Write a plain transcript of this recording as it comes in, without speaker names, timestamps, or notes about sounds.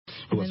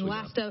And then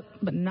last up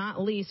but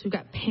not least, we've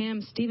got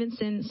Pam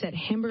Stevenson said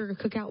hamburger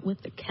cookout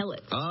with the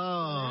Kellets.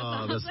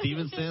 Oh, the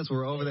Stevensons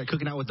were over there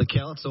cooking out with the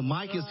Kellets. So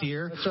Mike is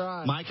here. That's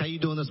right. Mike, how you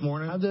doing this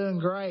morning? I'm doing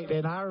great,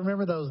 and I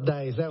remember those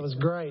days. That was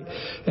great.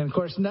 And, of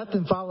course,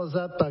 nothing follows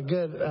up a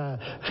good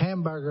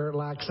hamburger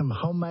like some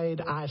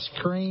homemade ice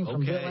cream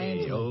from Bill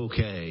Angeli.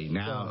 Okay.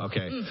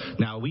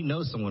 Now, we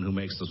know someone who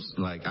makes this,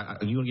 like,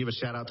 you want to give a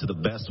shout-out to the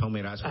best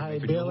homemade ice cream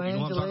maker? Bill you know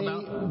what I'm talking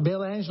about?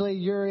 Bill Angeli,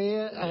 you're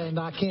it, and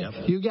I can't.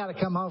 Yep. You got to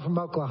come home from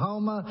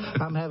Oklahoma.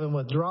 I'm having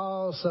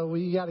withdrawals, so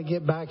we got to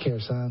get back here,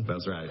 son.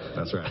 That's right.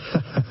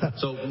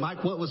 So,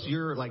 Mike, what was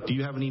your, like, do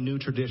you have any new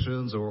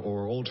traditions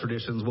or old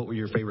traditions? What were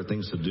your favorite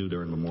things to do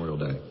during Memorial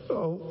Day?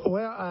 Oh,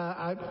 well,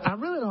 I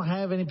really don't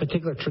have any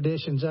particular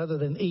traditions other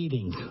than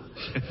eating,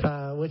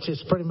 which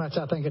is pretty much,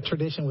 I think, a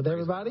tradition with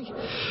everybody.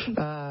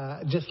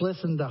 Just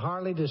listened to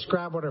Harley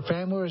describe what her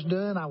family was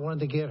doing. I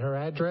wanted to get her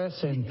address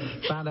and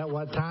find out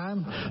what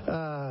time.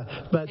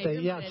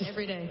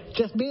 Every day.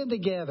 Just being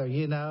together,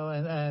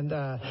 and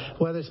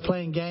whether it's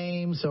playing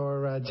games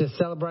or just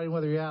celebrating,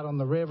 whether you're out on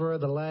the river or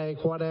the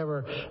lake,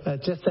 whatever,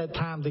 just that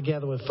time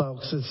together with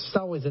folks. It's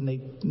always a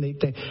neat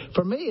thing.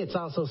 For me, it's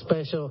also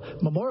special.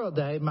 Memorial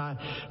Day,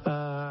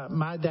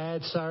 my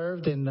dad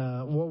served in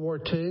World War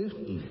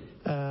II.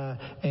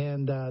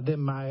 And then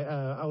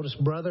my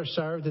oldest brother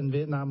served in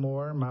Vietnam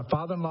War. My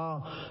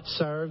father-in-law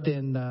served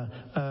in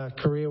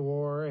Korea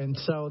War, and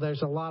so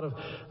there's a lot of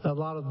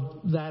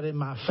that in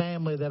my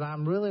family that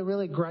I'm really,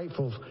 really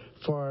grateful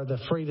for the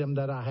freedom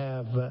that I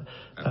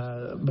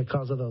have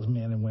because of those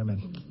men and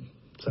women.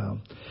 So,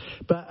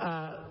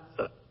 but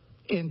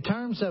in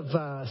terms of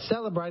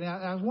celebrating,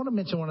 I want to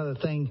mention one other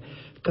thing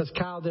because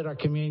Kyle did our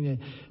communion.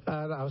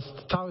 I was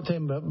talking to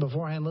him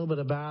beforehand a little bit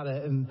about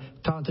it and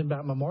talking to him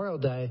about Memorial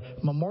Day.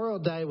 Memorial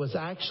Day was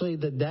actually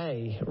the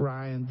day,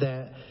 Ryan,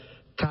 that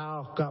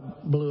Kyle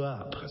blew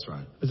up. That's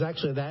right. It was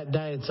actually that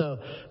day, and so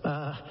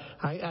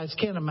I just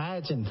can't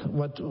imagine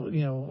what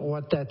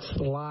that's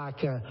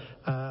like.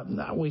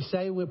 We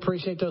say we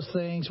appreciate those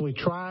things. We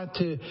try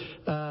to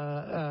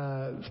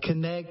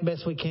connect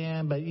best we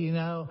can, but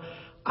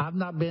I've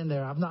not been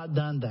there. I've not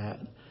done that.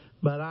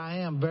 But I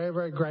am very,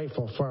 very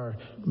grateful for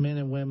men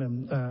and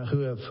women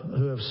who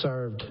have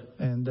served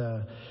and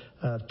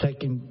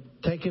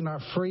taking our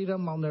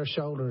freedom on their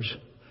shoulders,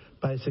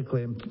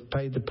 basically, and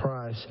paid the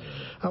price.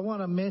 I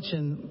want to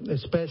mention,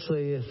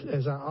 especially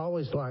as I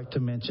always like to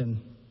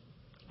mention,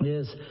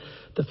 is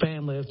the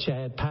family of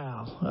Chad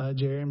Powell,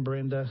 Jerry and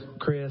Brenda,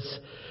 Chris.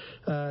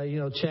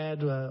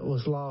 Chad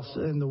was lost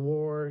in the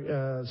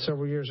war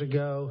several years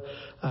ago.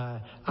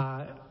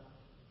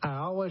 I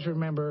always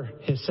remember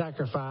his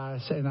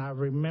sacrifice, and I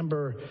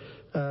remember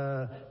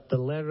the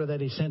letter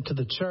that he sent to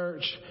the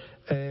church,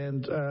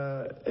 and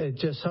it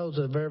just holds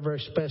a very, very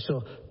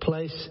special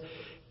place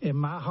in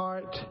my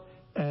heart,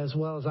 as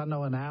well as I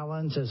know in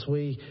Alan's, as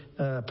we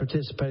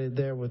participated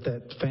there with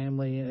that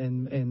family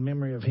in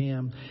memory of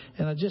him.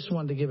 And I just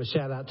wanted to give a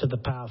shout out to the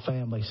Powell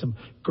family, some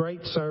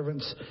great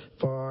servants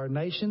for our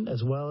nation,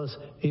 as well as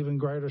even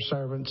greater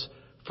servants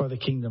for the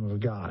kingdom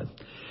of God.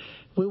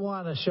 We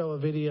want to show a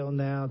video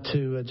now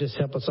to just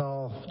help us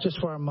all, just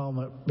for a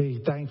moment,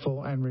 be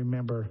thankful and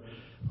remember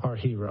our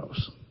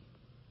heroes.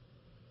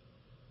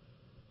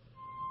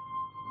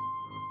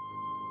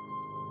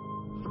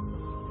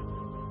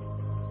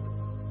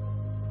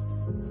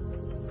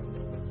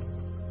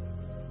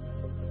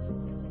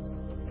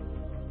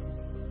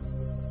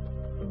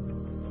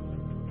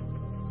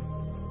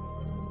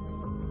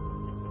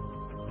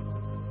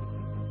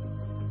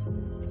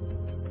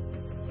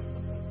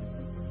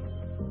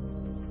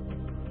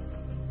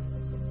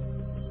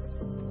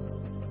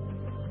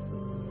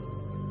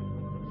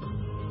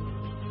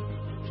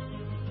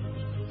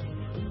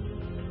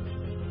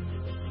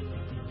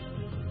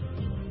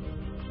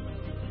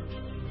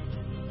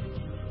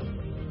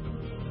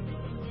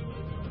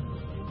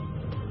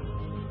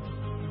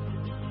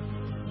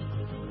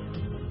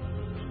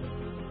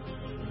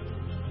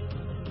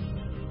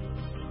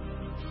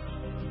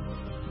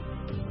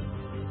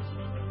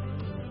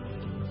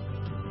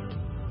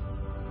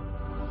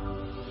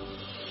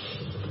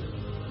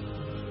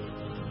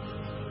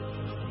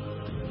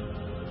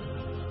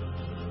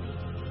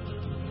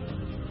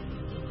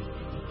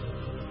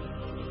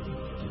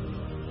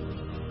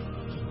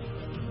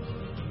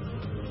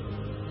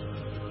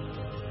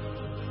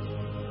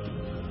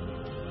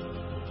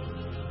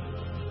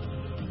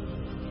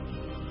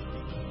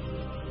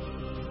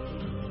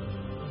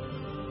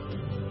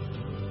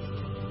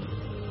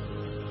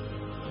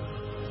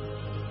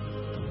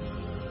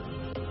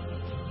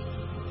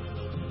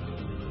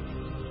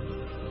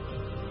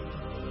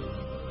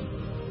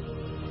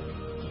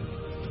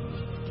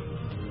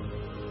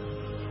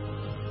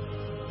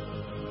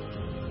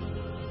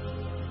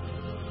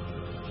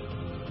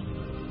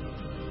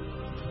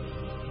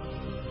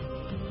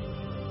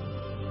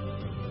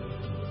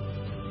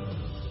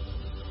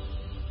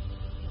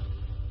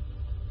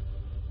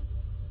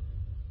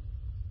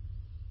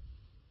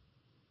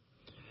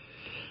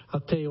 I'll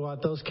tell you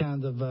what, those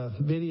kinds of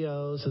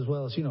videos, as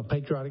well as,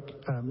 patriotic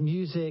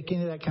music,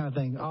 any of that kind of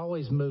thing,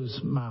 always moves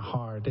my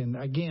heart. And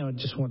again, I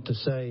just want to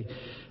say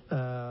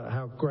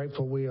how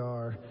grateful we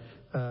are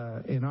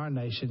in our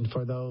nation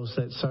for those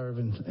that serve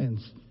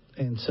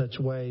in such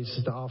ways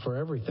as to offer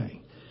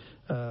everything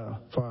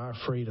for our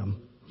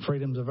freedom.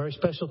 Freedom's a very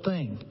special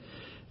thing.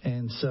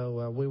 And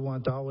so we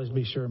want to always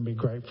be sure and be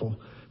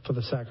grateful for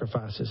the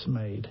sacrifices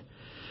made.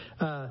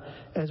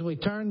 As we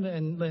turn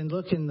and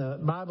look in the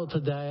Bible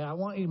today, I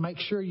want you to make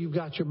sure you've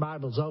got your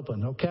Bibles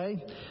open,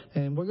 okay?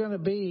 And we're going to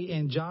be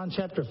in John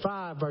chapter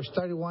 5, verse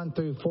 31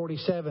 through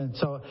 47.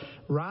 So,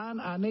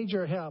 Ryan, I need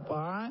your help, all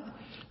right?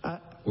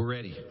 We're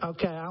ready.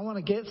 Okay, I want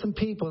to get some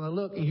people. And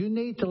look, you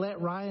need to let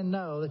Ryan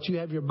know that you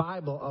have your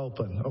Bible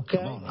open, okay?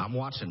 Come on, I'm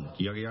watching.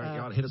 You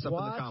ought to hit us up in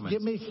the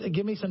comments.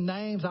 Give me some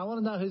names. I want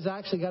to know who's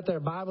actually got their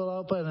Bible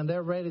open and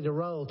they're ready to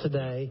roll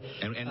today.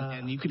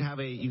 And you can have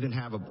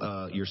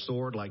your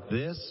sword like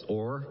this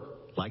or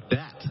like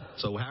that.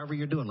 So however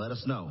you're doing, let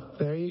us know.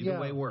 There you go.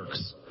 Either way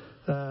works.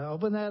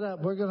 Open that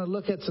up. We're going to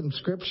look at some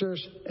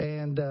scriptures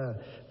and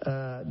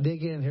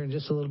dig in here in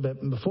just a little bit.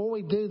 And before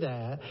we do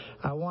that,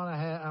 I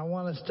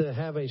want us to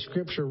have a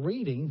scripture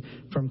reading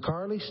from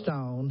Carly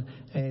Stone,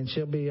 and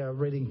she'll be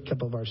reading a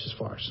couple of verses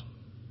for us.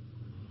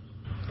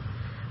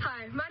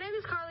 Hi, my name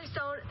is Carly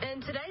Stone,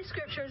 and today's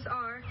scriptures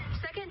are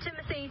 2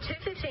 Timothy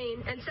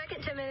 2:15 and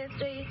 2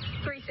 Timothy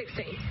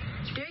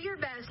 3:16. Do your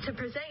best to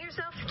present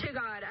yourself to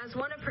God as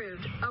one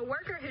approved, a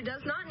worker who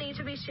does not need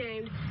to be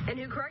shamed and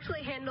who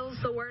correctly handles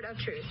the word of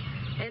truth.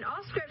 And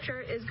all scripture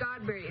is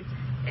God-breathed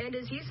and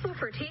is useful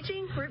for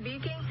teaching,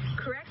 rebuking,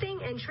 correcting,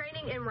 and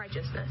training in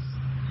righteousness.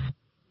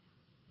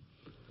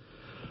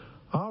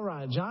 All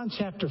right, John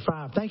chapter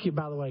 5. Thank you,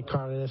 by the way,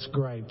 Carly. That's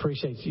great.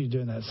 Appreciate you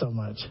doing that so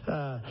much.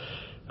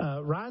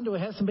 Ryan, do we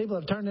have some people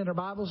that have turned in their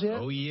Bibles yet?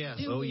 Oh, yes.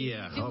 Do we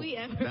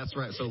ever? That's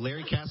right. So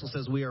Larry Castle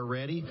says we are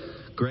ready.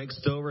 Greg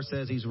Stover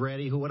says he's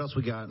ready. What else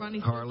we got? Ronnie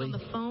Harley. on the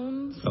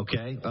phones.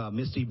 Okay.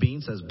 Misty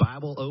Bean says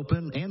Bible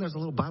open. And there's a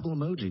little Bible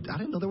emoji. I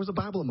didn't know there was a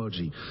Bible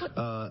emoji.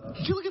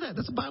 Did you look at that?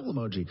 That's a Bible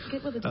emoji.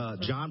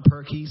 John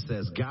Perkey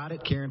says, got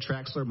it. Karen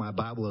Traxler, my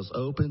Bible is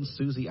open.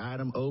 Susie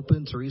Item,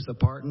 open. Teresa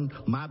Parton,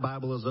 my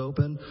Bible is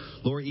open.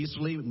 Lori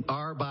Easterly,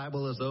 our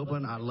Bible is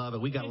open. I love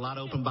it. We got a lot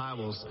of open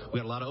Bibles. We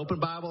got a lot of open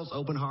Bibles,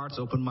 open hearts,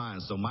 open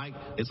minds. So, Mike,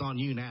 it's on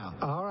you now.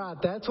 All right.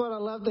 That's what I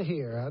love to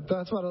hear.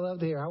 That's what I love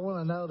to hear. I want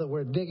to know that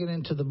we're digging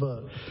into the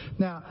book.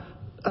 Now,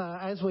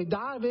 as we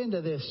dive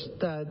into this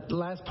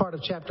last part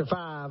of chapter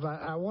 5,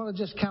 I want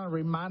to just kind of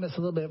remind us a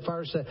little bit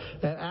first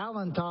that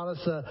Alan taught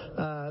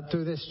us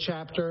through this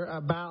chapter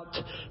about,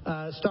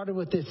 started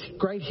with this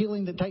great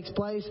healing that takes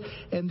place,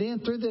 and then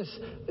through this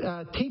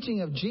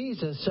teaching of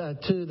Jesus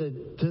to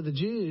the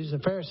Jews, the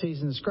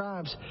Pharisees and the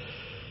scribes,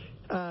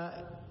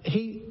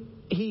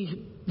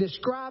 he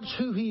describes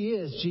who he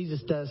is,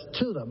 Jesus does,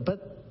 to them,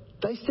 but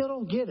they still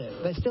don't get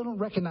it. They still don't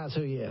recognize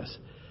who he is.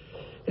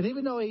 And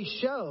even though he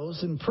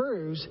shows and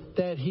proves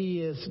that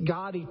he is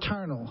God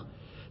eternal,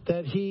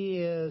 that he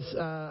is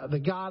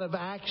the God of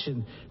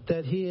action,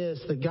 that he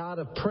is the God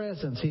of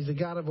presence, he's the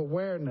God of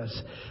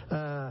awareness,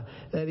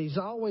 that he's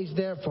always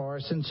there for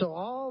us. And so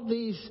all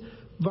these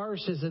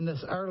verses in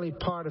this early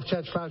part of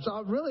chapter 5 is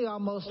really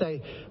almost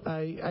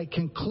a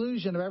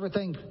conclusion of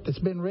everything that's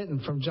been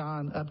written from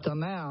John up till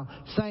now,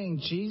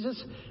 saying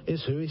Jesus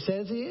is who he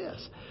says he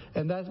is.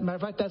 And as a matter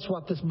of fact, that's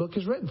what this book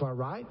is written for,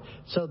 right?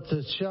 So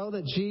to show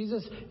that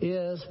Jesus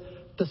is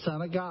the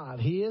Son of God.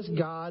 He is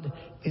God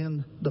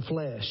in the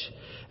flesh.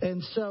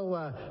 And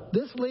so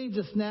this leads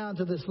us now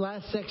to this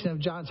last section of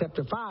John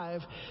chapter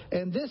 5,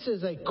 and this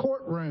is a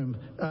courtroom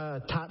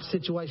type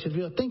situation, if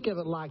you'll think of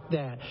it like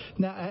that.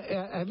 Now,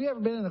 have you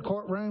ever been in a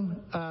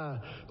courtroom?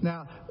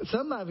 Now,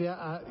 some of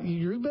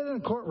you've been in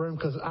a courtroom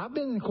because I've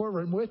been in a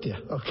courtroom with you,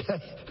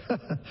 okay?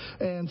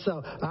 And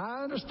so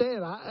I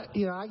understand.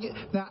 I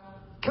get now.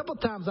 A couple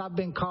of times I've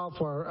been called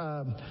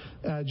for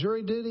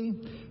jury duty.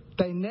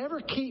 They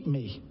never keep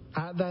me.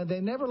 They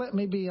never let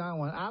me be on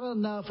one. I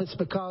don't know if it's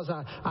because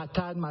I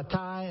tied my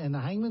tie in the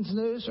hangman's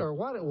noose or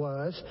what it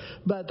was,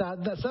 but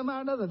somehow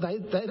or another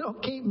they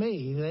don't keep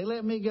me. They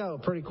let me go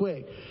pretty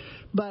quick.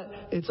 But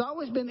it's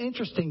always been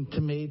interesting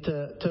to me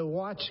to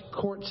watch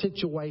court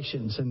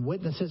situations, and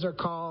witnesses are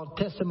called,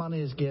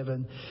 testimony is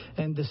given,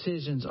 and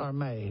decisions are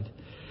made.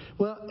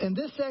 Well, in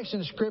this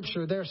section of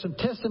Scripture, there are some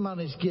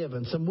testimonies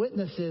given, some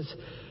witnesses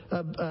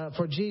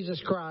for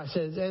Jesus Christ.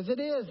 As it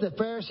is, the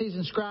Pharisees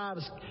and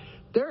scribes,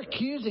 they're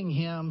accusing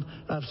him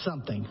of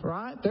something,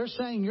 right? They're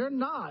saying, you're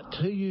not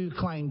who you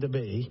claim to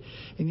be,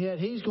 and yet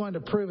he's going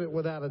to prove it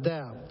without a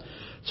doubt.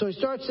 So he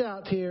starts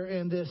out here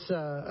in this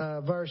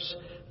verse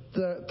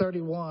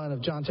 31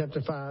 of John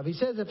chapter 5. He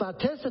says, if I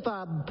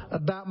testify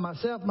about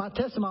myself, my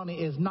testimony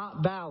is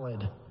not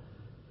valid.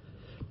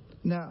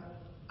 Now,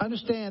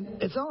 understand,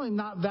 it's only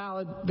not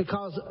valid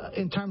because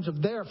in terms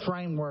of their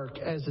framework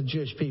as the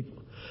Jewish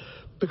people.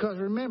 Because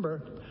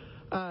remember,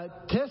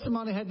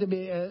 testimony had to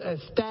be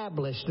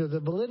established, or the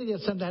validity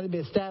of something had to be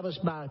established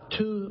by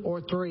 2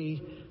 or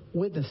 3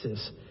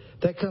 witnesses.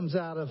 That comes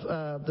out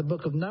of the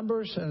book of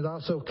Numbers, and it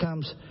also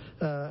comes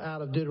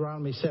out of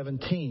Deuteronomy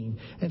 17.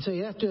 And so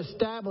you have to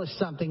establish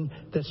something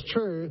that's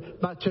true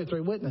by 2 or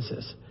 3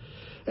 witnesses.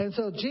 And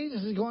so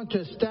Jesus is going to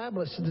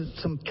establish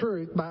some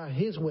truth by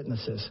his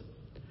witnesses.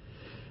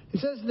 He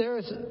says, there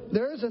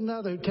is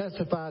another who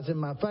testifies in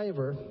my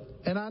favor,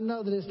 and I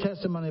know that his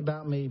testimony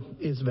about me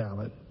is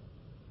valid.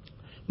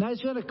 Now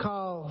he's going to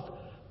call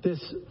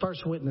this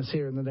first witness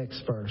here in the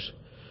next verse.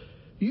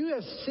 You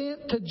have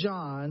sent to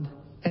John,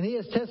 and he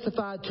has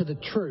testified to the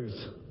truth.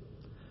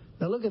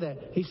 Now look at that.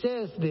 He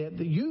says that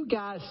you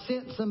guys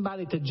sent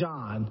somebody to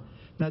John.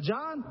 Now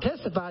John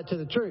testified to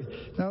the truth.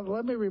 Now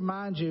let me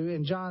remind you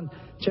in John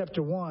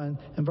chapter 1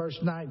 and verse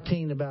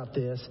 19 about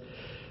this.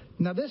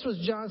 Now this was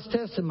John's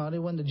testimony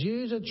when the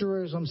Jews of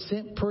Jerusalem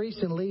sent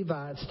priests and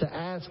Levites to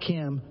ask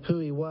him who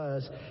he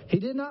was. He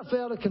did not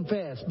fail to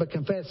confess, but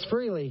confessed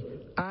freely,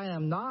 I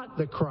am not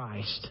the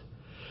Christ.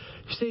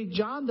 You see,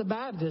 John the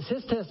Baptist,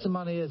 his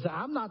testimony is,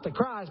 I'm not the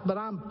Christ, but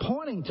I'm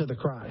pointing to the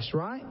Christ,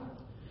 right?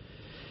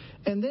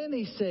 And then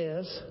he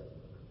says,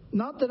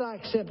 not that I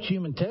accept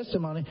human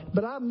testimony,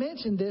 but I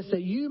mentioned this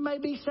that you may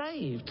be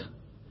saved.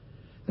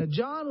 Now,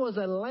 John was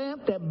a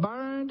lamp that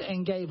burned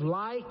and gave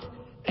light,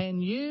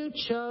 and you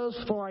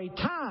chose for a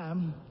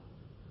time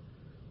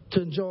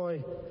to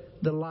enjoy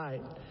the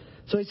light.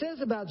 So he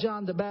says about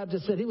John the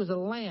Baptist that he was a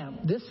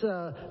lamp. This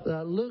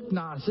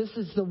leuknos, this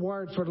is the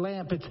word for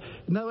lamp.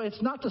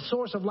 It's not the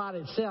source of light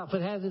itself.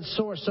 It has its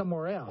source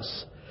somewhere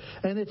else.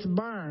 And it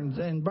burns,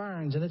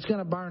 and it's going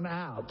to burn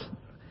out.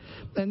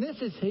 And this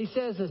is, he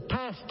says, is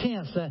past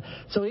tense.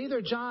 So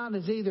either John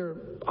is either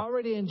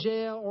already in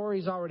jail or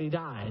he's already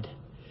died.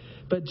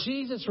 But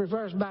Jesus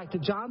refers back to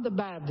John the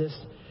Baptist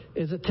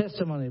as a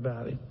testimony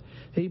about him.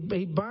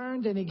 He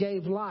burned and he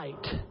gave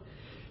light.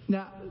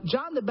 Now,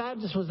 John the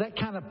Baptist was that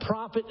kind of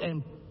prophet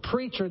and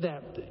preacher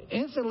that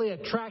instantly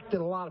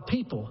attracted a lot of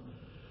people.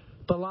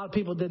 But a lot of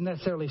people didn't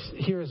necessarily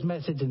hear his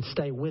message and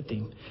stay with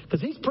him.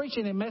 Because he's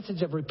preaching a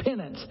message of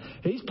repentance.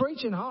 He's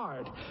preaching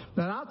hard.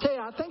 And I'll tell you,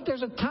 I think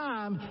there's a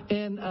time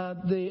in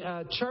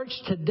the church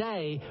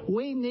today,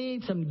 we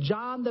need some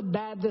John the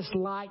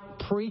Baptist-like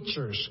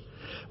preachers.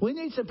 We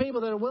need some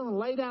people that are willing to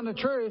lay down the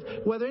truth,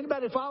 whether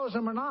anybody follows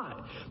them or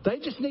not. They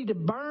just need to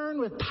burn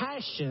with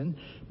passion,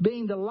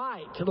 being the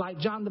light, like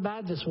John the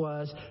Baptist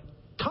was,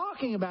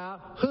 talking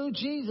about who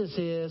Jesus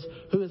is,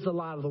 who is the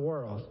light of the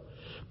world.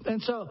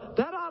 And so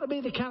that ought to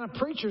be the kind of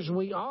preachers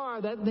we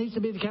are. That needs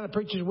to be the kind of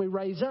preachers we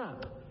raise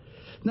up.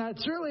 Now,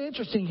 it's really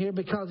interesting here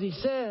because he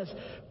says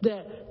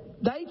that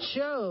they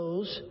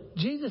chose,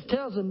 Jesus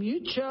tells them,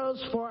 you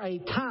chose for a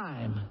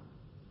time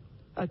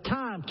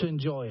to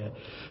enjoy it.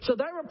 So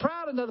they were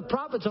proud of the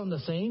prophets on the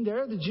scene.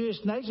 They're the Jewish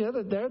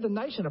nation. They're the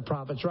nation of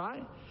prophets,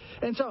 right?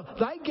 And so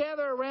they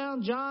gather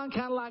around John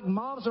kind of like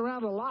moths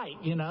around a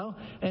light, you know.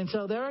 And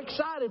so they're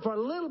excited for a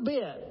little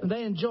bit. And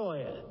they enjoy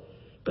it.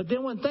 But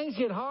then when things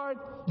get hard,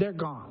 they're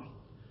gone.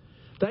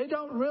 They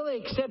don't really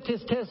accept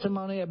his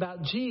testimony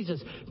about Jesus.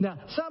 Now,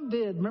 some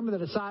did. Remember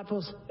the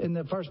disciples in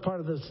the first part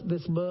of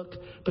this book?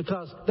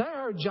 Because they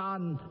heard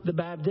John the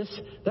Baptist.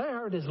 They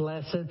heard his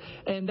lesson.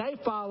 And they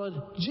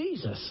followed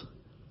Jesus.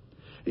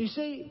 You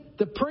see,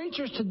 the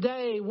preachers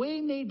today,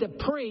 we need to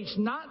preach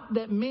not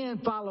that men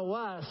follow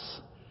us.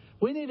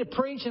 We need to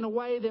preach in a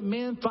way that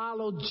men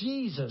follow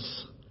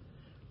Jesus.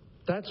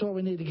 That's what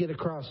we need to get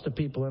across to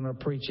people in our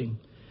preaching.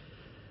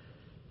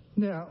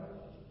 Now,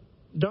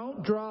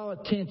 don't draw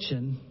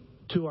attention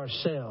to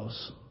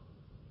ourselves.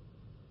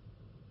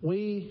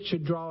 We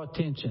should draw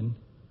attention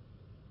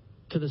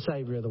to the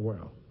Savior of the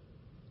world,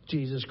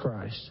 Jesus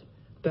Christ.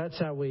 That's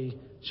how we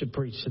should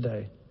preach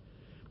today.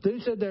 Then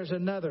he said there's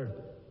another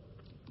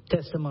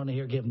testimony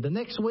here given. The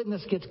next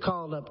witness gets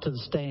called up to the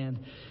stand,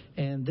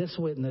 and this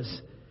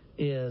witness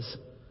is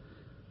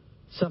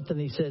something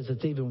he says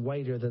that's even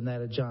weightier than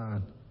that of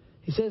John.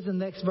 He says in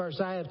the next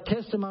verse, I have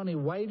testimony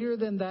weightier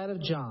than that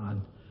of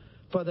John.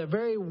 For the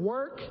very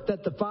work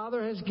that the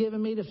Father has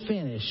given me to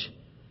finish,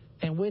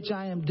 and which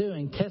I am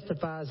doing,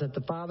 testifies that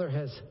the Father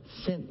has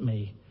sent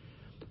me.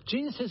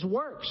 Jesus'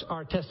 works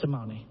are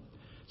testimony.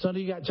 So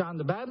you got John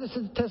the Baptist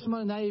as a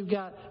testimony. Now you've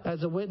got,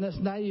 as a witness,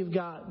 now you've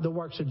got the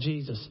works of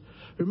Jesus.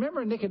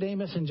 Remember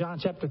Nicodemus in John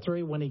chapter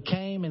 3 when he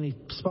came and he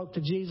spoke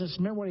to Jesus?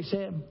 Remember what he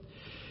said?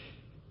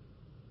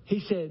 He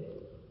said,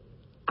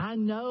 I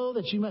know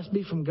that you must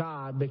be from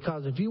God,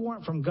 because if you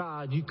weren't from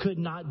God, you could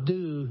not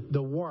do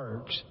the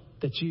works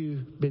that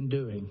you've been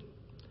doing.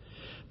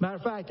 Matter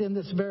of fact, in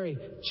this very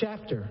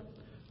chapter,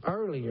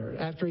 earlier,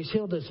 after he's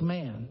healed this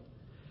man,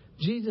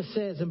 Jesus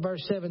says in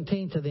verse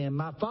 17 to them,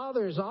 my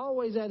Father is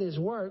always at his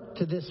work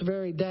to this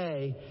very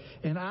day,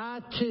 and I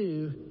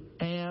too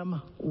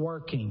am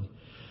working.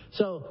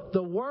 So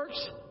the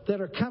works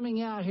that are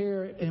coming out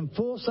here in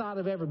full sight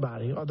of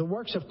everybody are the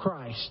works of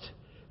Christ.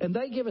 And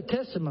they give a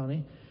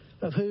testimony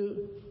of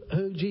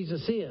who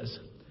Jesus is.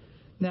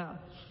 Now,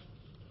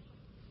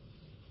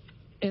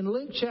 in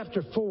Luke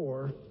chapter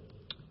 4,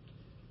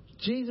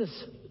 Jesus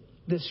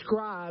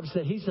describes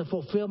that he's the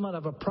fulfillment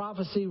of a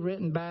prophecy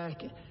written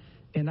back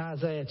in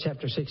Isaiah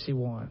chapter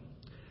 61.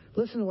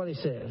 Listen to what he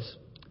says.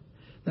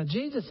 Now,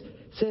 Jesus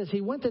says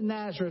he went to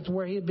Nazareth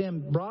where he had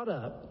been brought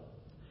up.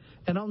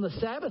 And on the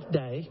Sabbath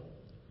day,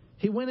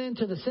 he went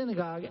into the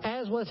synagogue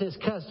as was his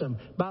custom.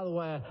 By the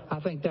way, I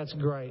think that's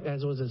great,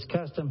 as was his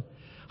custom.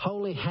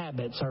 Holy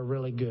habits are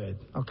really good.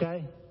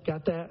 Okay?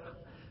 Got that?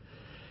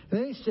 And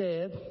then he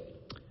said,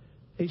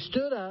 he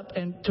stood up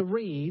and to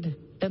read,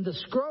 and the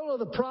scroll of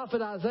the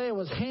prophet Isaiah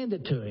was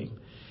handed to him.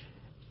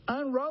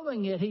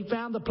 Unrolling it, he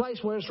found the place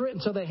where it's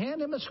written. So they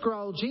hand him a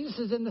scroll. Jesus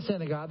is in the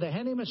synagogue. They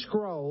hand him a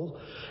scroll,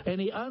 and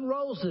he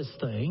unrolls this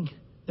thing.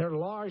 They're a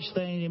large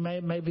thing. He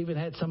may have even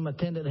had some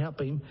attendant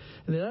help him.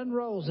 And he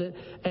unrolls it,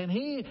 and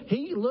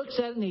he looks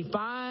at it, and he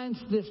finds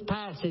this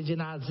passage in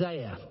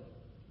Isaiah.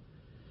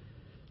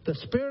 The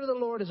Spirit of the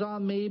Lord is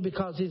on me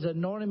because He's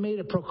anointed me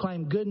to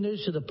proclaim good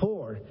news to the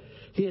poor.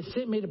 He has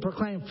sent me to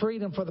proclaim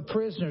freedom for the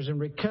prisoners and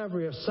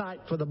recovery of sight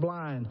for the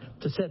blind,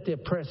 to set the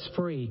oppressed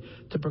free,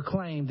 to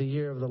proclaim the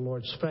year of the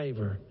Lord's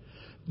favor.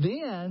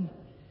 Then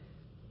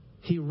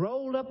he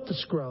rolled up the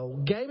scroll,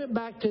 gave it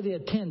back to the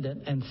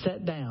attendant, and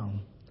sat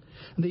down.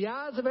 The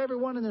eyes of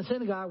everyone in the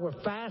synagogue were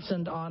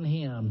fastened on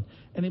him.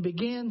 And he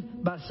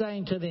began by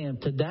saying to them,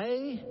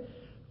 today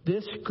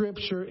this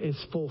scripture is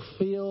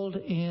fulfilled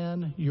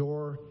in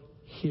your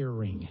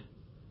hearing.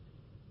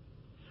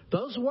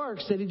 Those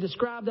works that he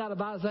described out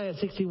of Isaiah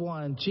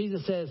 61,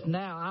 Jesus says,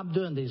 now I'm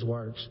doing these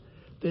works.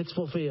 It's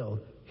fulfilled.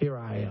 Here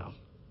I am.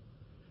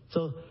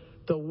 So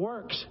the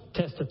works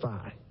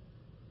testify.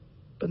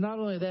 But not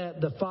only that,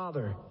 the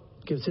Father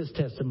gives his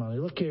testimony.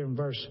 Look here in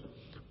verse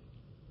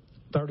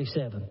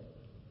 37.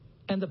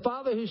 And the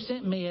Father who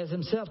sent me has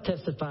himself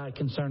testified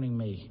concerning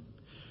me.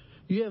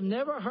 You have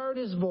never heard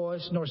his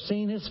voice, nor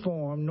seen his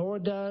form, nor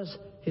does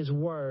his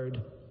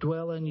word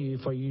dwell in you,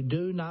 for you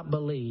do not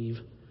believe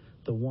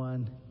the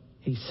one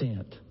he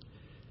sent.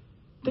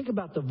 Think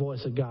about the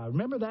voice of God.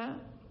 Remember that?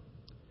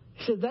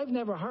 He said they've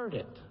never heard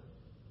it.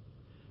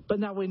 But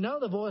now we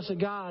know the voice of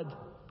God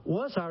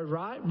was heard,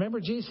 right? Remember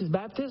Jesus'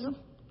 baptism?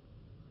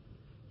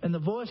 And the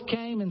voice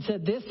came and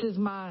said, this is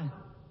my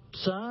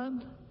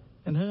Son,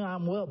 in whom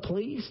I'm well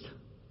pleased.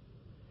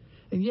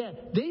 And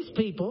yet these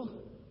people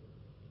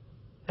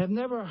have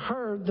never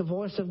heard the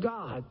voice of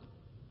God.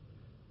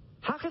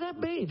 How could that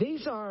be?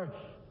 This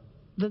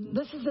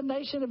is the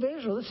nation of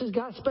Israel. This is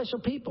God's special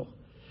people.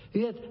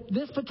 Yet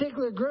this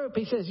particular group,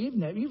 he says, you've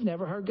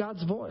never heard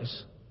God's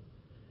voice.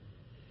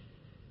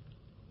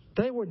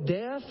 They were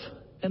deaf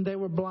and they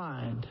were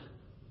blind.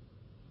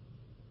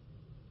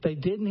 They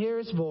didn't hear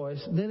his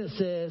voice. Then it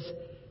says,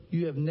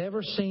 you have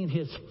never seen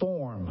his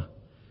form.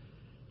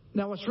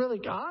 Now what's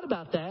really odd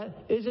about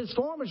that is his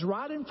form is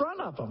right in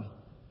front of them.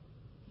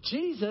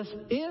 Jesus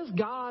is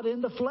God in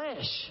the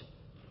flesh.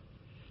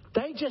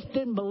 They just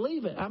didn't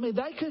believe it. I mean,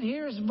 they could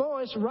hear his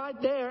voice right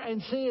there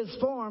and see his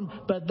form,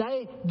 but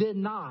they did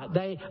not.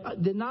 They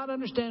did not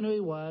understand who he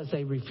was.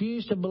 They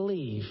refused to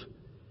believe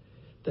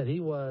that he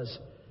was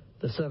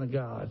the Son of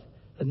God.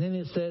 And then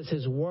it says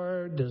his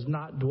word does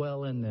not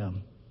dwell in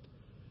them.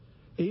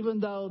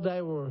 Even though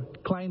they were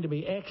claimed to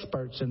be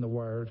experts in the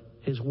word,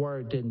 his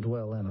word didn't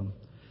dwell in them.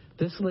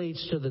 This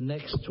leads to the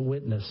next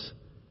witness.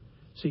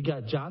 So you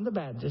got John the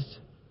Baptist.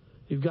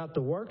 You've got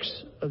the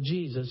works of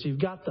Jesus. You've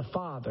got the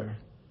Father.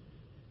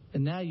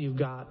 And now you've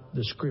got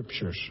the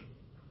Scriptures.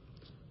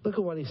 Look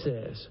at what he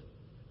says.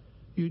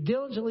 You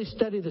diligently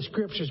study the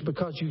Scriptures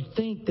because you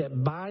think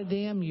that by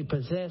them you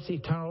possess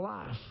eternal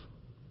life.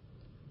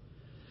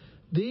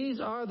 These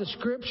are the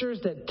Scriptures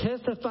that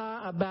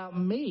testify about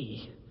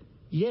me,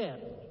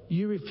 yet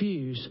you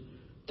refuse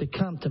to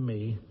come to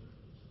me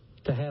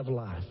to have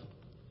life.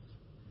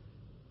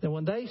 Now,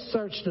 when they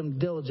searched them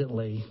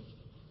diligently,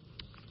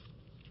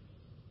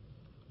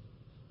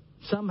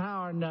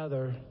 somehow or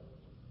another,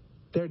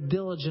 their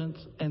diligence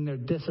and their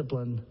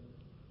discipline,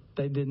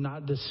 they did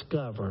not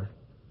discover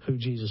who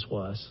Jesus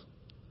was.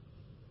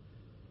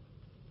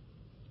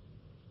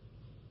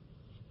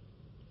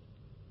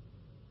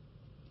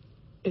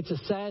 It's a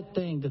sad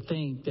thing to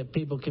think that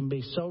people can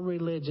be so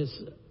religious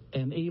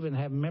and even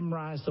have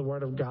memorized the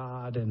Word of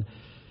God and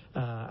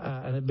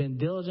have been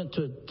diligent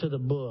to the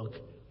book,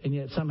 and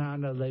yet somehow or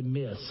another they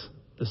miss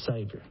the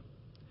Savior.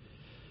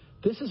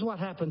 This is what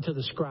happened to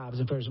the scribes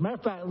and Pharisees. As a matter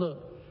of fact, look,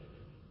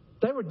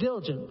 they were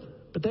diligent,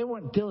 but they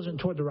weren't diligent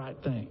toward the right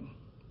thing.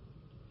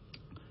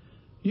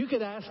 You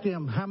could ask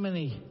them how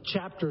many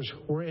chapters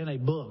were in a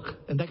book,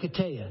 and they could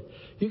tell you.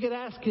 You could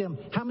ask them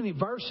how many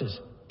verses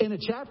in a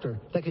chapter,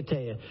 they could tell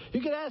you. You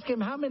could ask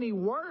them how many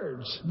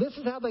words. This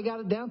is how they got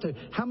it down to.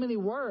 How many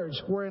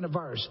words were in a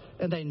verse,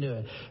 and they knew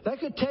it. They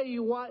could tell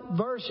you what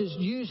verses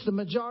used the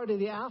majority of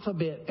the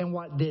alphabet and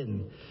what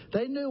didn't.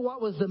 They knew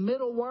what was the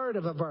middle word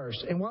of a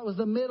verse and what was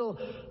the middle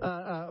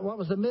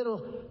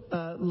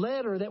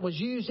letter that was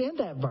used in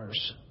that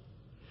verse.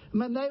 I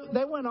mean,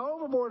 they went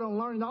overboard on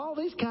learning all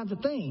these kinds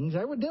of things.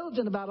 They were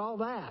diligent about all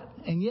that,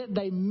 and yet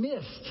they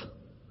missed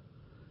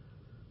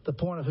the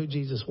point of who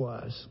Jesus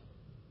was.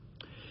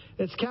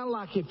 It's kind of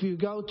like if you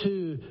go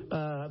to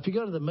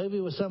the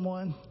movie with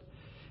someone,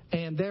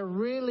 and they're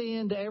really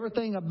into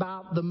everything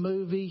about the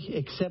movie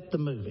except the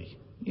movie.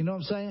 You know what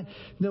I'm saying?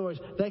 In other words,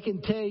 they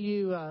can tell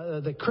you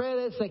the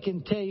credits, they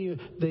can tell you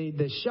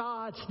the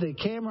shots, the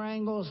camera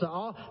angles,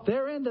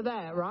 they're into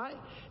that, right?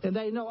 And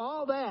they know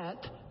all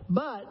that,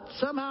 but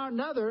somehow or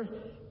another,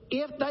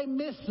 if they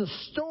miss the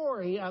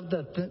story of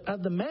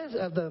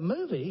the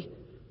movie,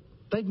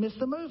 they've missed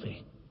the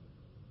movie.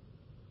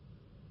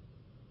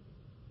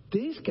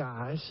 These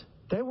guys,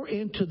 they were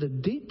into the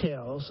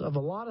details of a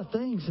lot of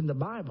things in the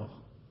Bible,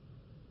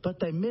 but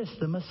they missed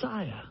the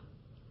Messiah.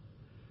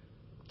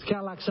 It's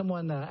kind of like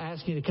someone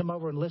asking you to come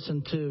over and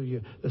listen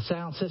to the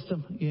sound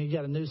system. You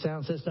got a new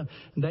sound system,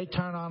 and they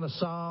turn on a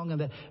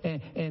song,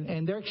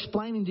 and they're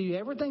explaining to you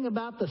everything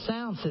about the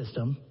sound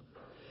system.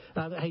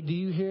 Hey, do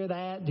you hear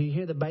that? Do you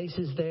hear the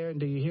basses there? And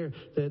do you hear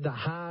the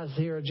highs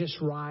here are just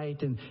right?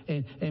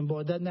 And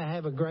boy, doesn't that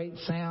have a great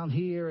sound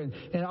here?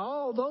 And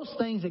all those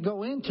things that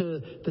go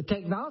into the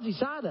technology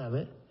side of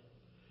it.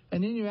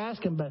 And then you're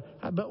asking,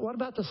 but what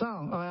about the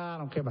song? Oh, I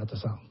don't care about the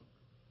song.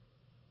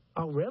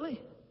 Oh,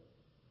 really?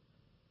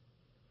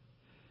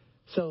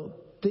 So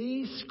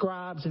these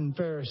scribes and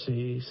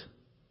Pharisees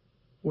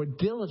were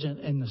diligent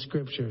in the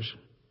Scriptures,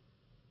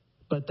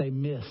 but they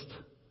missed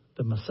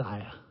the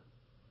Messiah.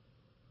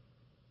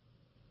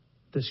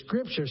 The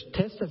Scriptures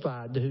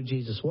testified to who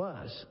Jesus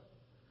was.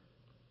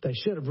 They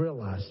should have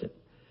realized it.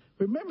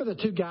 Remember the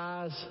two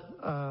guys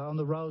on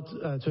the road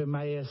to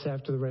Emmaus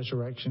after the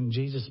resurrection?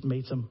 Jesus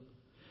meets them,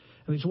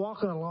 and he's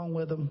walking along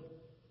with them,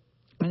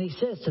 and he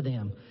says to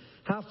them,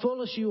 "How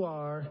foolish you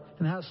are,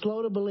 and how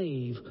slow to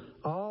believe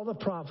all the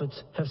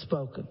prophets have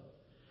spoken.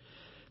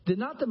 Did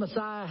not the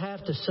Messiah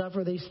have to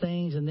suffer these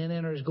things and then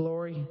enter his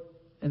glory?"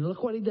 And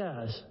look what he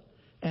does.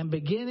 "And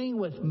beginning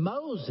with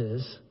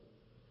Moses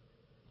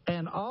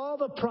and all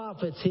the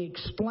prophets, he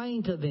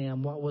explained to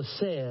them what was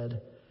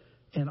said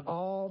in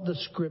all the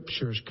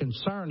Scriptures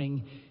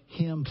concerning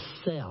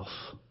himself."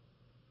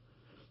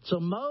 So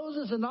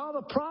Moses and all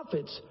the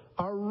prophets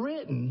are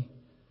written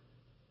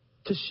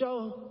to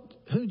show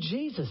who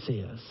Jesus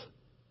is.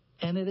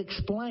 And it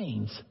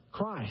explains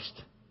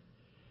Christ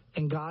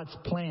and God's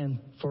plan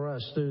for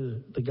us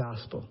through the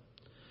gospel.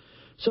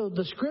 So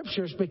the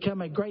Scriptures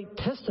become a great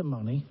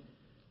testimony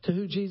to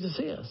who Jesus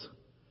is.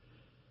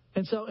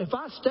 And so if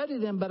I study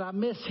them but I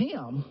miss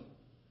him,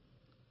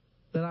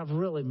 then I've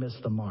really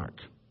missed the mark.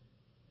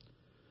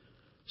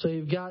 So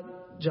you've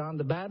got John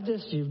the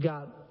Baptist, you've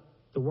got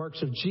the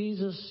works of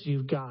Jesus,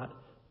 you've got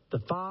the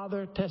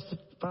Father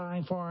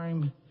testifying for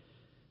him,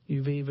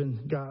 you've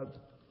even got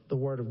the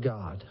Word of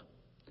God.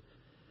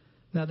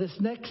 Now this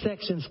next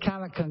section is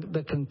kind of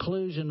the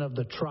conclusion of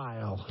the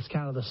trial. It's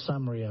kind of the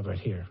summary of it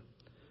here.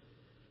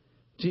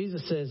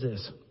 Jesus says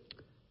this,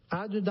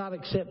 "I do not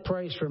accept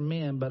praise from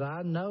men, but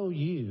I know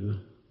you.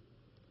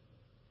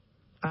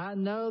 I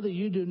know that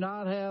you do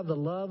not have the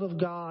love of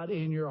God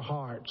in your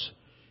hearts."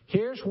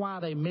 Here's why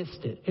they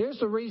missed it. Here's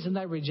the reason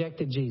they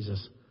rejected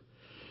Jesus.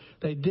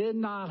 They did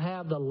not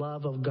have the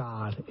love of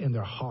God in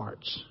their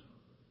hearts.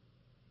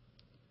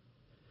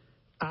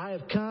 "I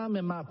have come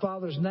in my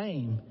Father's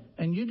name,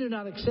 and you do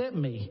not accept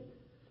me.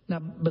 Now,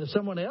 but if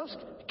someone else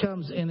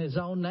comes in his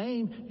own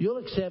name, you'll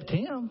accept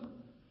him."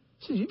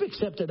 So you've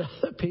accepted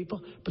other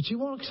people, but you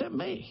won't accept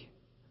me.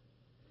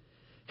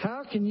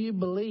 "How can you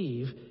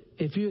believe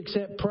if you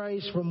accept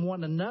praise from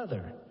one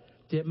another,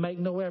 yet make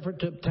no effort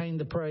to obtain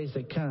the praise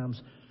that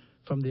comes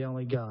from the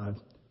only God?"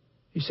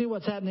 You see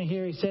what's happening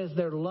here? He says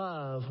their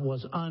love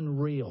was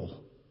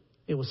unreal.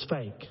 It was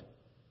fake.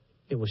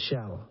 It was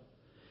shallow.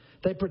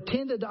 They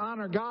pretended to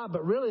honor God,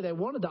 but really they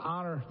wanted to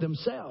honor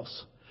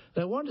themselves.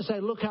 They wanted to say,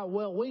 look how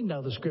well we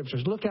know the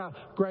Scriptures. Look how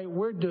great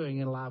we're doing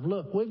in life.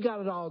 Look, we've got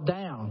it all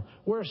down.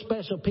 We're a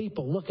special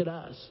people. Look at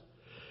us.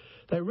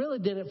 They really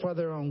did it for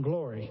their own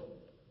glory.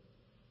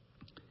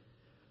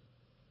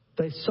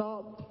 They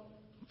sought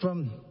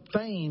from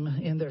fame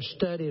in their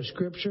study of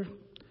Scripture.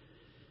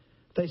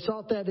 They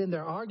sought that in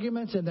their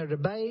arguments, in their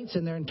debates,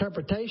 in their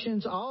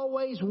interpretations,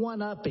 always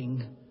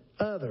one-upping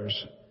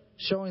others,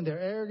 showing their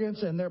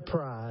arrogance and their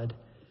pride.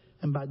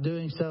 And by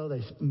doing so,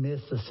 they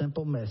miss the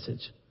simple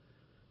message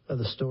of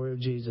the story of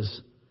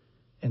Jesus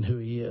and who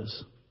he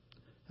is.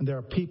 And there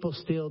are people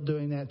still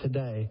doing that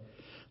today.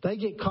 They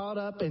get caught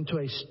up into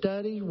a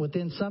study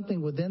within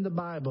something within the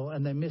Bible,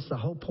 and they miss the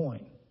whole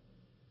point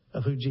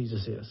of who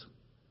Jesus is.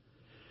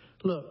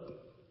 Look,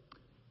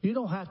 you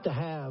don't have to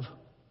have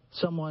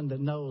someone that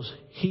knows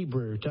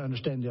Hebrew to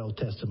understand the Old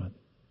Testament.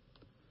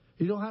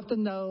 You don't have to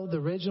know the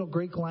original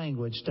Greek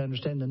language to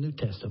understand the New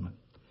Testament.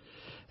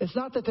 It's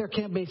not that there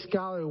can't be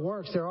scholarly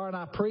works. There are, and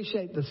I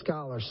appreciate the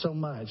scholars so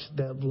much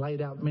that have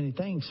laid out many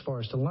things for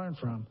us to learn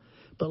from.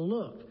 But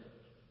look,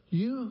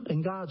 you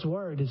and God's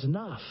Word is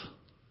enough.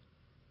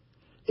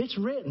 It's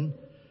written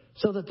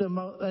so that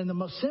in the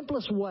most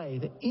simplest way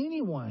that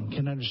anyone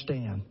can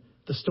understand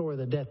the story of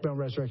the death, burial, and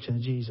resurrection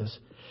of Jesus.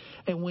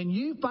 And when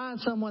you find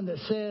someone that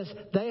says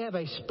they have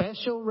a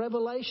special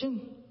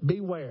revelation,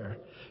 beware.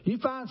 You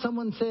find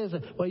someone that says,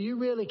 well, you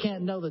really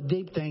can't know the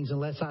deep things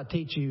unless I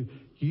teach you.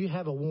 You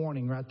have a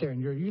warning right there,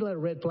 and you let a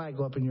red flag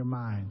go up in your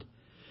mind.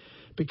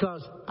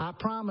 Because I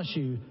promise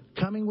you,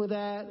 coming with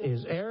that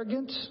is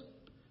arrogance,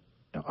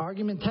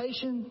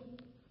 argumentation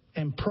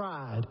and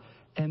pride,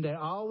 and they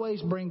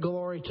always bring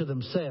glory to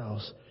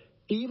themselves,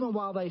 even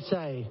while they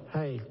say,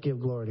 hey, give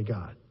glory to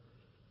God.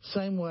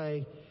 Same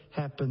way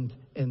happened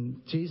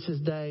in Jesus'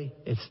 day.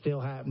 It's still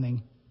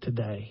happening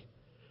today.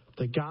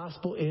 The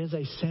gospel is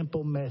a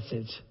simple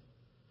message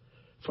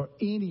for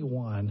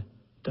anyone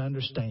to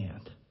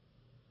understand.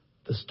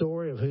 The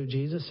story of who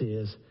Jesus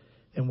is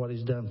and what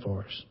he's done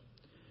for us.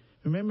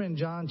 Remember in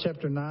John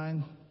chapter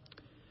 9,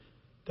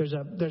 there's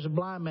a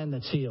blind man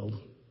that's healed.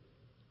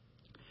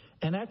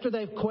 And after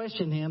they've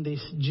questioned him,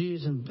 these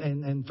Jews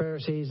and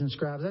Pharisees and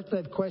scribes,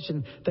 after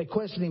they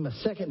questioned him a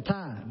second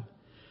time.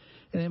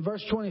 And in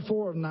verse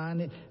 24 of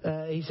 9,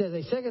 he says,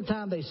 a second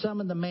time they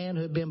summoned the man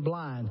who had been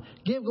blind.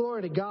 Give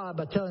glory to God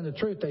by telling the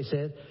truth, they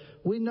said.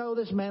 We know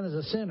this man is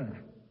a sinner.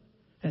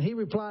 And he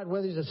replied,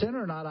 whether he's a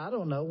sinner or not, I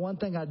don't know. One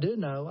thing I do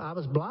know, I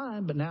was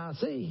blind, but now I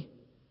see.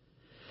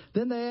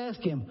 Then they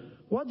asked him,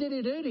 what did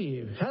he do to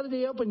you? How did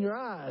he open your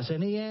eyes?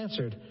 And he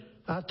answered,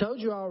 I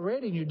told you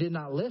already and you did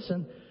not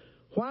listen.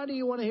 Why do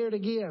you want to hear it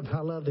again?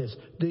 I love this.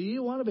 Do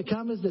you want to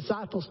become his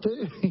disciples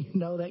too? You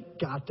know, that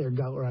got their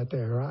goat right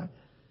there, right?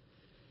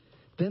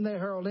 Then they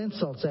hurled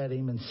insults at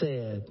him and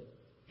said,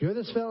 you're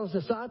this fellow's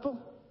disciple?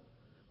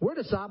 We're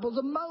disciples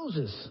of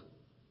Moses.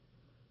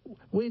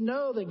 We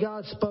know that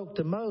God spoke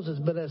to Moses,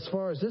 but as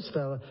far as this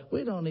fellow,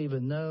 we don't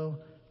even know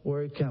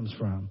where he comes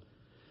from.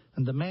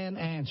 And the man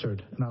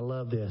answered, and I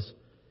love this,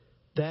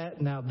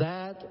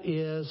 that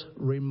is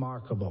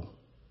remarkable.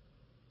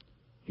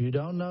 You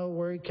don't know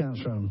where he comes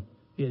from,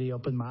 yet he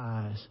opened my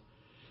eyes.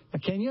 Now,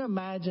 can you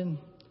imagine?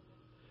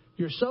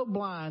 You're so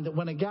blind that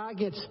when a guy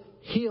gets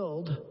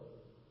healed,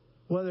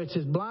 whether it's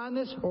his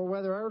blindness or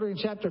whether earlier in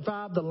chapter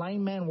 5 the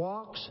lame man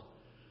walks,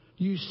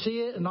 you see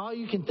it and all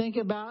you can think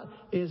about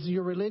is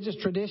your religious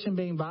tradition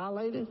being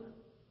violated.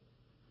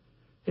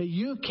 That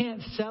you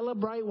can't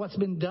celebrate what's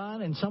been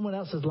done in someone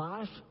else's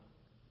life.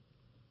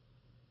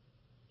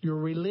 Your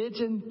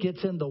religion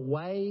gets in the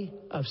way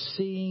of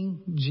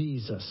seeing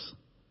Jesus.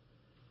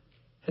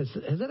 Has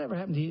that ever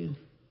happened to you?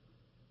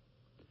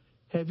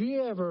 Have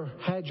you ever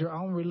had your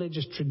own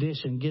religious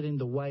tradition get in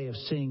the way of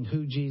seeing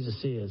who Jesus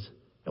is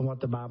and what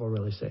the Bible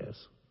really says?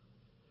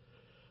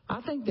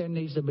 I think there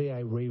needs to be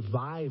a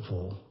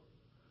revival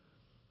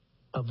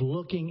of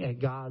looking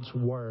at God's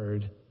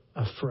Word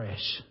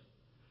afresh.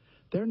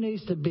 There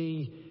needs to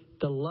be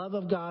the love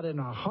of God in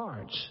our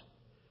hearts,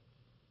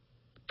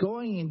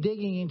 going and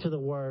digging into the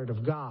Word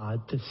of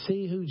God to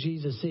see who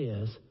Jesus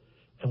is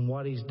and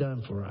what He's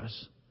done for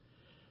us.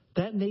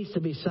 That needs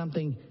to be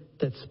something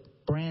that's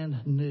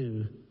brand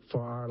new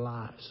for our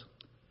lives.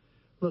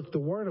 Look, the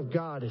Word of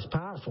God is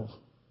powerful.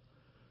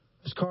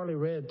 As Carly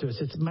read to us,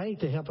 it's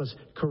made to help us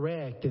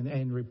correct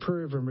and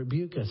reprove and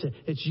rebuke us.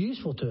 It's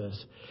useful to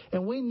us.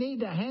 And we need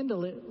to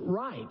handle it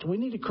right. We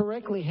need to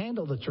correctly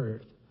handle the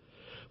truth.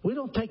 We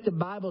don't take the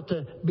Bible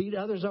to beat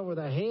others over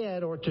the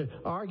head or to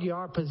argue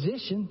our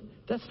position.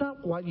 That's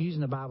not what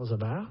using the Bible is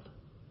about.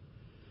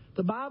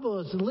 The Bible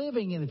is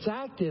living and it's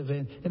active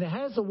and it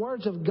has the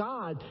words of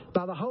God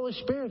by the Holy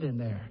Spirit in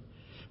there.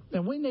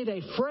 And we need a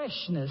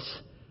freshness,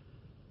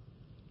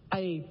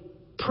 a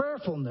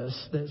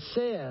prayerfulness that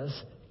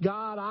says,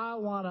 God, I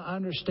want to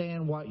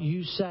understand what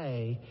you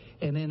say,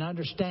 and in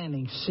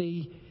understanding,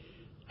 see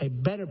a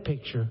better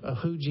picture of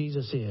who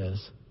Jesus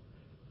is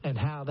and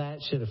how that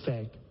should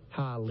affect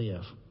how I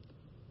live.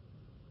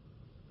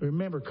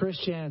 Remember,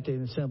 Christianity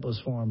in the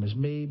simplest form is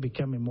me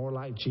becoming more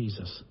like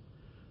Jesus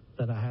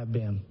than I have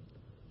been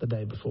the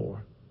day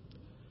before.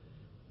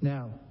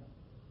 Now,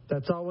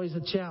 that's always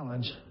a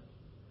challenge,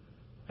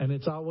 and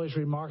it's always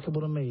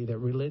remarkable to me that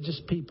religious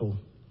people,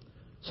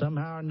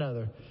 somehow or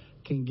another,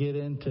 can get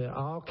into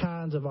all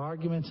kinds of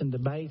arguments and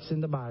debates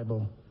in the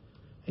Bible,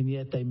 and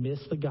yet they miss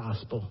the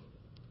gospel.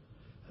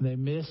 And they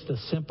miss the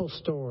simple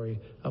story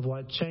of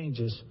what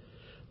changes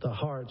the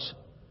hearts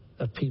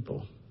of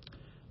people.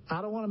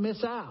 I don't want to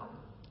miss out.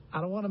 I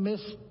don't want to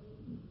miss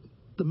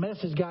the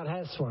message God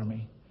has for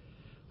me.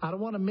 I don't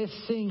want to miss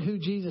seeing who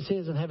Jesus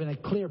is and having a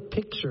clear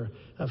picture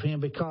of Him,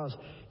 because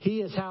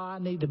He is how I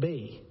need to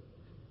be.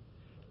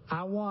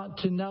 I want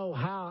to know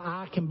how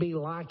I can be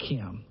like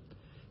Him.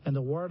 And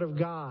the Word of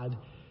God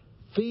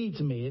feeds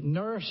me, it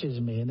nourishes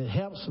me, and it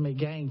helps me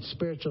gain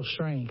spiritual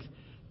strength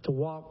to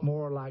walk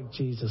more like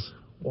Jesus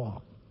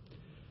walked.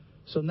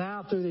 So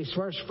now through these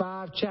first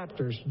 5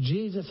 chapters,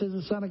 Jesus is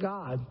the Son of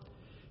God.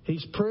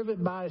 He's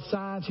proven by His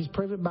signs. He's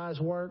proven by His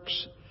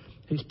works.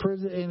 He's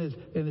proven it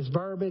in his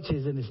verbiage,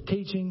 in His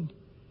teaching.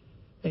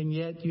 And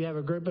yet you have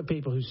a group of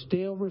people who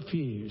still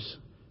refuse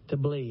to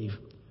believe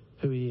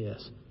who He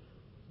is.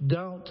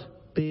 Don't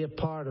be a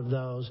part of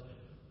those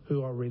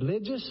who are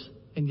religious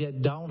and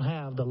yet don't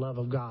have the love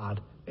of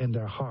God in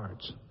their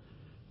hearts.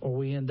 Or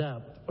we end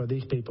up where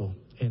these people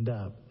end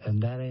up.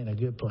 And that ain't a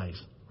good place,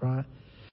 right?